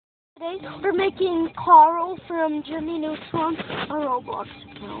Today we're making Carl from Jimmy Neutron a Roblox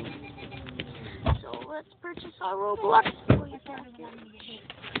account. So let's purchase our Roblox. And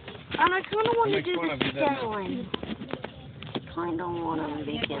I kind of want to do the spelling. Kind of want to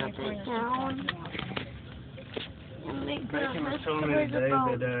make it a bit down. And make the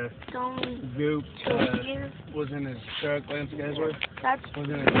Goop was in his truck. Lance guys were. That's was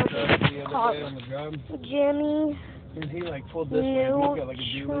in his truck the other day on the job. Jimmy. And he like pulled this way. He's got like a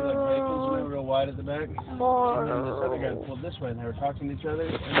dually, like vehicles real wide at the back. And then this other guy pulled this way, and they were talking to each other.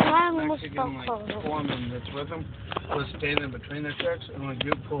 And the Mexican foreman that's with him was standing between their trucks. And when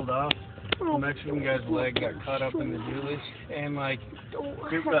Goop pulled off, the Mexican guy's leg got caught up in the dually, and like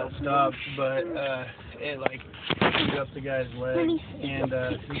Goop got stopped, but it like screwed up the guy's leg, and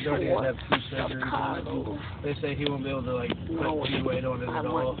he's already had to have 2 surgeries on it. They say he won't be able to like put any weight on it at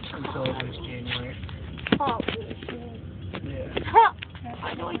all until at least January. Yeah.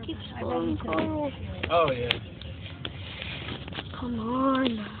 Why do I keep spelling Carl? Oh yeah. Come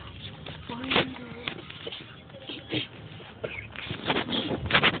on. Find it.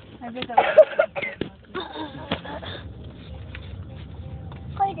 I bet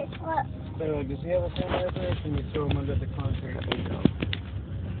Wait, it's what? So does he have a phone right there, or can you throw him under the concrete window?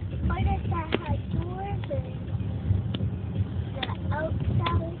 Why does that have doors and the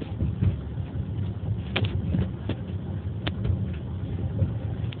outside?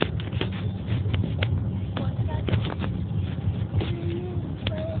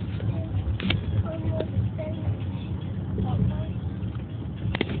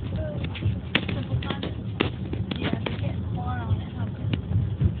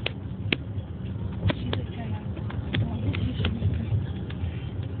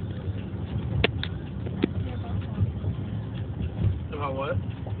 About what?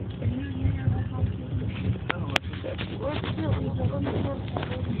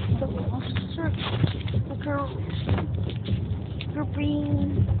 The green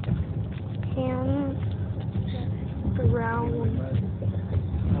and brown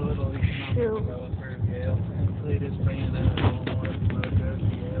shoe. Played his band at home with Mojo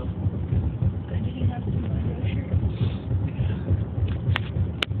Yale. Did he have some Mojo shirts?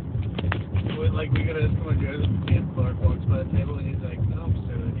 Like we got a Mojo and Clark walks by the table and he's like, no, I'm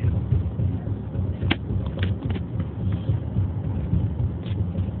suing you.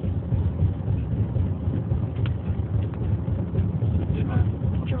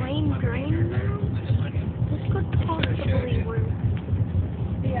 Drain now? This could possibly work.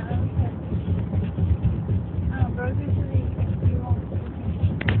 Yeah, okay. Burgers are you want.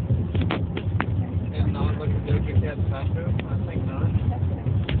 And not like a Doja Cat tattoo? I think not.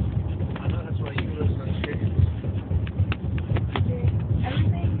 I know that's why you listen to chickens.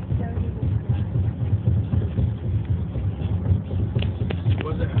 Everything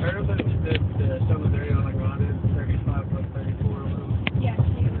Was it her that some of the Ariana Grande 35 by 34 of them? yeah,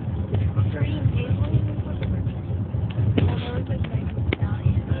 Okay.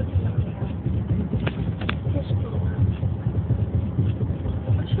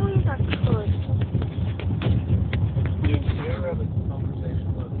 Actually, that could. Did you ever have a conversation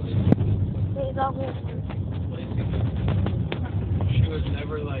with Wait, that won't work. Lacey? She was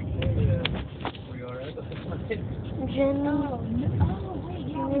never like, hey, we are at the Jenny. Oh, wait,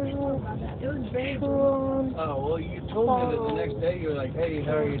 yeah, we talked about that. It was very Neutron. Oh, well, you told me that the next day you were like, hey,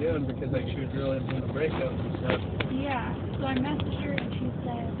 how are you doing? Because like she was really into the breakup and stuff. Yeah, so I messaged her and she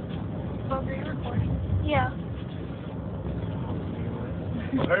said, well, we're recording. Yeah.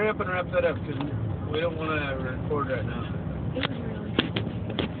 Well, hurry up and wrap that up because we don't want to record right now. It was really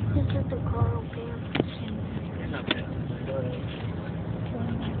This is the Carl band. Okay. Go ahead.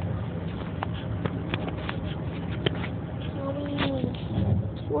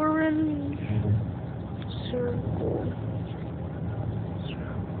 Orange circle.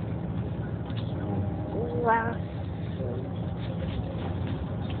 Glass.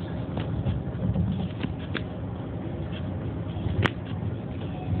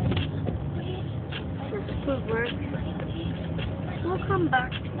 This could work. We'll come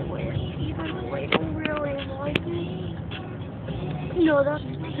back to it, even though I don't really like it. No, that's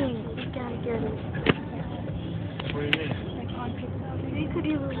pink. We can't get it. What do you mean? like on TikTok. We could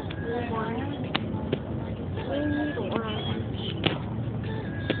use orange. We need orange.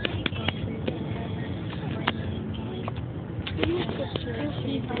 We need to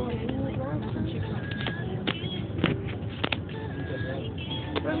see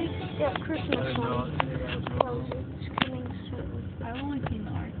get Christmas one. Well, it's coming soon. I've only seen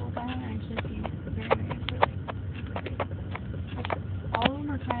the articles. I haven't actually seen very many. All of them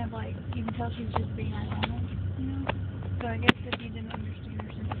are kind of like, you can tell she's just being ironic, you know? So I guess if you didn't understand her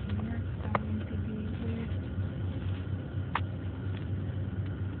sense of humor,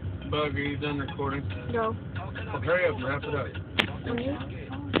 Bug, are you done recording? No. Well, hurry up and wrap it up.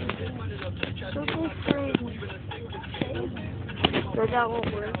 So that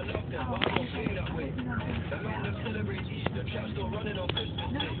won't work.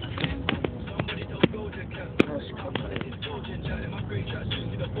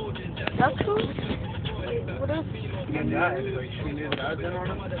 That's cool. Wait, what is? You died. Like, she knew that then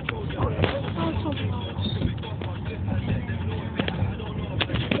on it? Oh, that's awesome.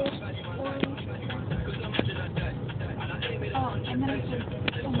 Oh, and then it's just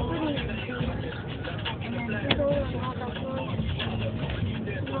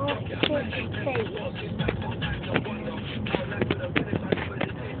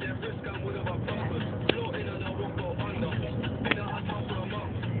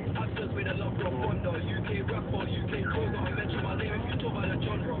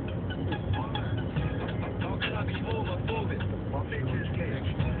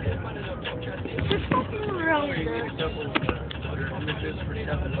Images for $7.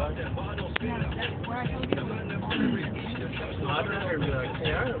 I'd rather be like,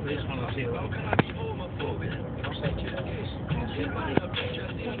 hey, I at least want to see it.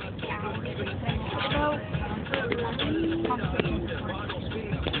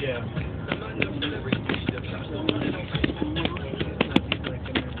 Yeah.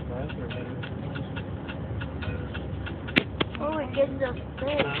 Oh, it gives us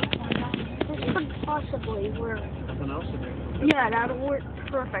this. This could possibly work. Nothing else to do. Yeah, that'll work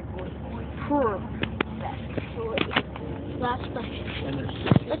perfectly. That's the.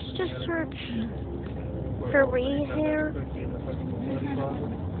 Let's just search furry hair. I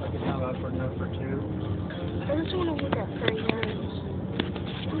can have that for enough for 2. I just want to look at furry hair.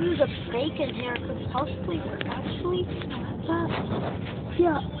 Ooh, the bacon hair could possibly work, actually.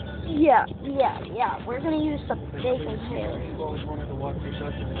 Yeah. We're going to use the bacon hair. You've always wanted to watch your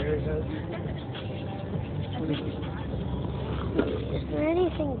such a fairy head? Is there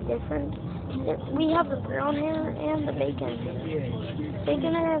anything different? We have the brown hair and the bacon hair.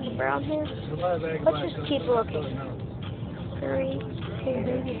 Bacon hair and the brown hair. Let's just keep looking. Furry hair.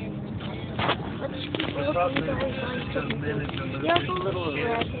 Let's keep looking until we find something. Yeah, it's a little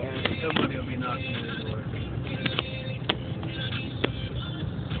red hair. Somebody will be knocking on the door.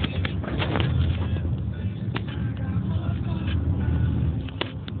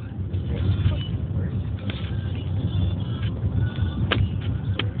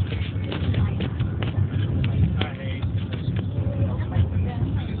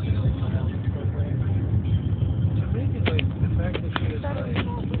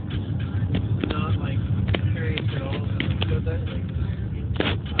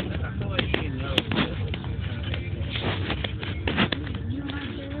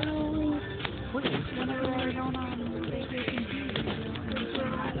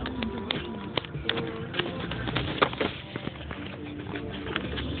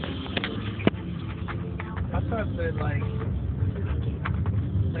 I thought that,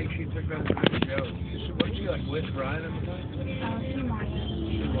 like she took that as a joke. Wasn't she, like, with Brian at the time? she might.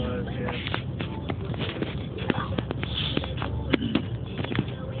 She was, yeah.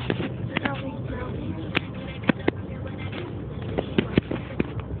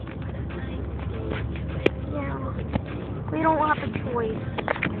 Yeah. We don't have a choice.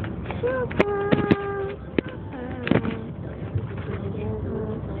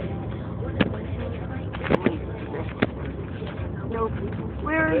 Nope.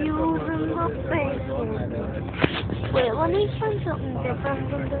 Where are you losing the face? Wait, let me find something different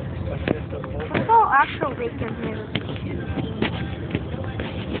than this. What about actual bacon here?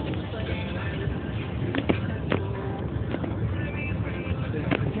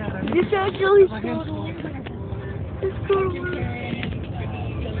 This actually still this could work.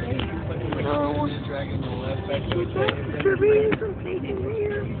 No. There is some bacon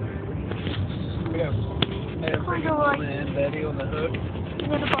here. Yeah. Kind of like. And Betty on the hook. I'm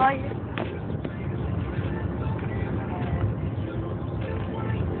gonna buy it.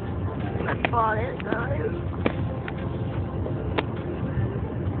 I bought it, guys.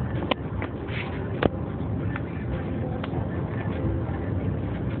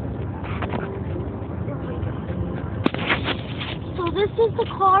 So this is the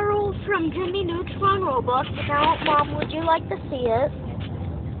Carl from Jimmy Neutron Roblox account. Mom, would you like to see it?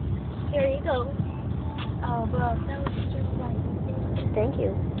 Here you go. Oh, bro, that was just like. Thank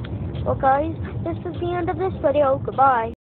you. Well, guys, this is the end of this video. Goodbye.